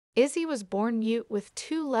Izzy was born mute with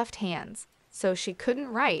two left hands, so she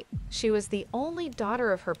couldn't write. She was the only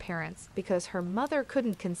daughter of her parents because her mother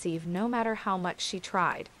couldn't conceive no matter how much she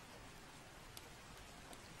tried.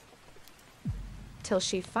 Till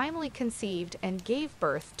she finally conceived and gave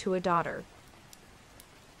birth to a daughter.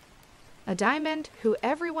 A diamond who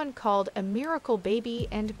everyone called a miracle baby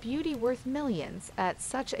and beauty worth millions at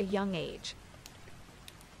such a young age.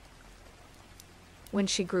 When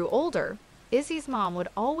she grew older, Izzy's mom would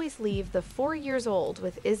always leave the 4 years old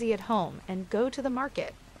with Izzy at home and go to the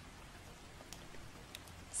market.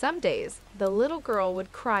 Some days, the little girl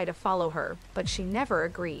would cry to follow her, but she never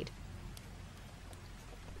agreed.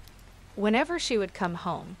 Whenever she would come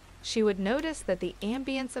home, she would notice that the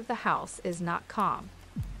ambience of the house is not calm.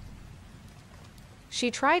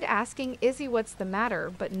 She tried asking Izzy what's the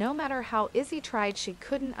matter, but no matter how Izzy tried, she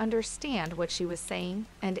couldn't understand what she was saying,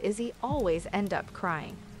 and Izzy always ended up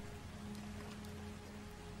crying.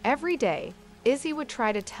 Every day, Izzy would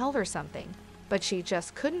try to tell her something, but she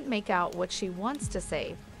just couldn't make out what she wants to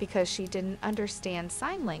say because she didn't understand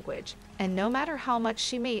sign language, and no matter how much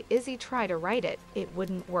she made Izzy try to write it, it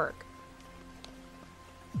wouldn't work.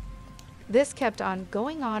 This kept on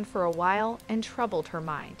going on for a while and troubled her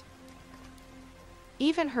mind.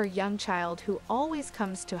 Even her young child, who always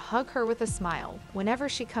comes to hug her with a smile whenever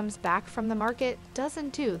she comes back from the market,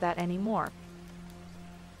 doesn't do that anymore.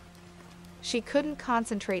 She couldn't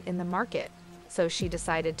concentrate in the market, so she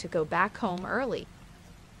decided to go back home early.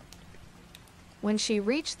 When she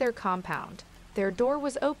reached their compound, their door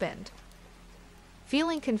was opened.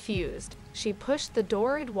 Feeling confused, she pushed the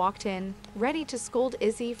door and walked in, ready to scold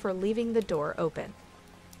Izzy for leaving the door open.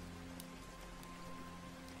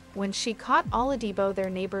 When she caught Oladipo, their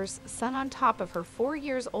neighbor's son, on top of her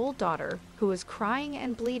 4-year-old daughter, who was crying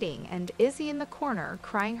and bleeding, and Izzy in the corner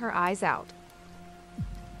crying her eyes out.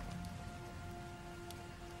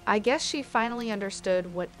 I guess she finally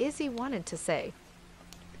understood what Izzy wanted to say.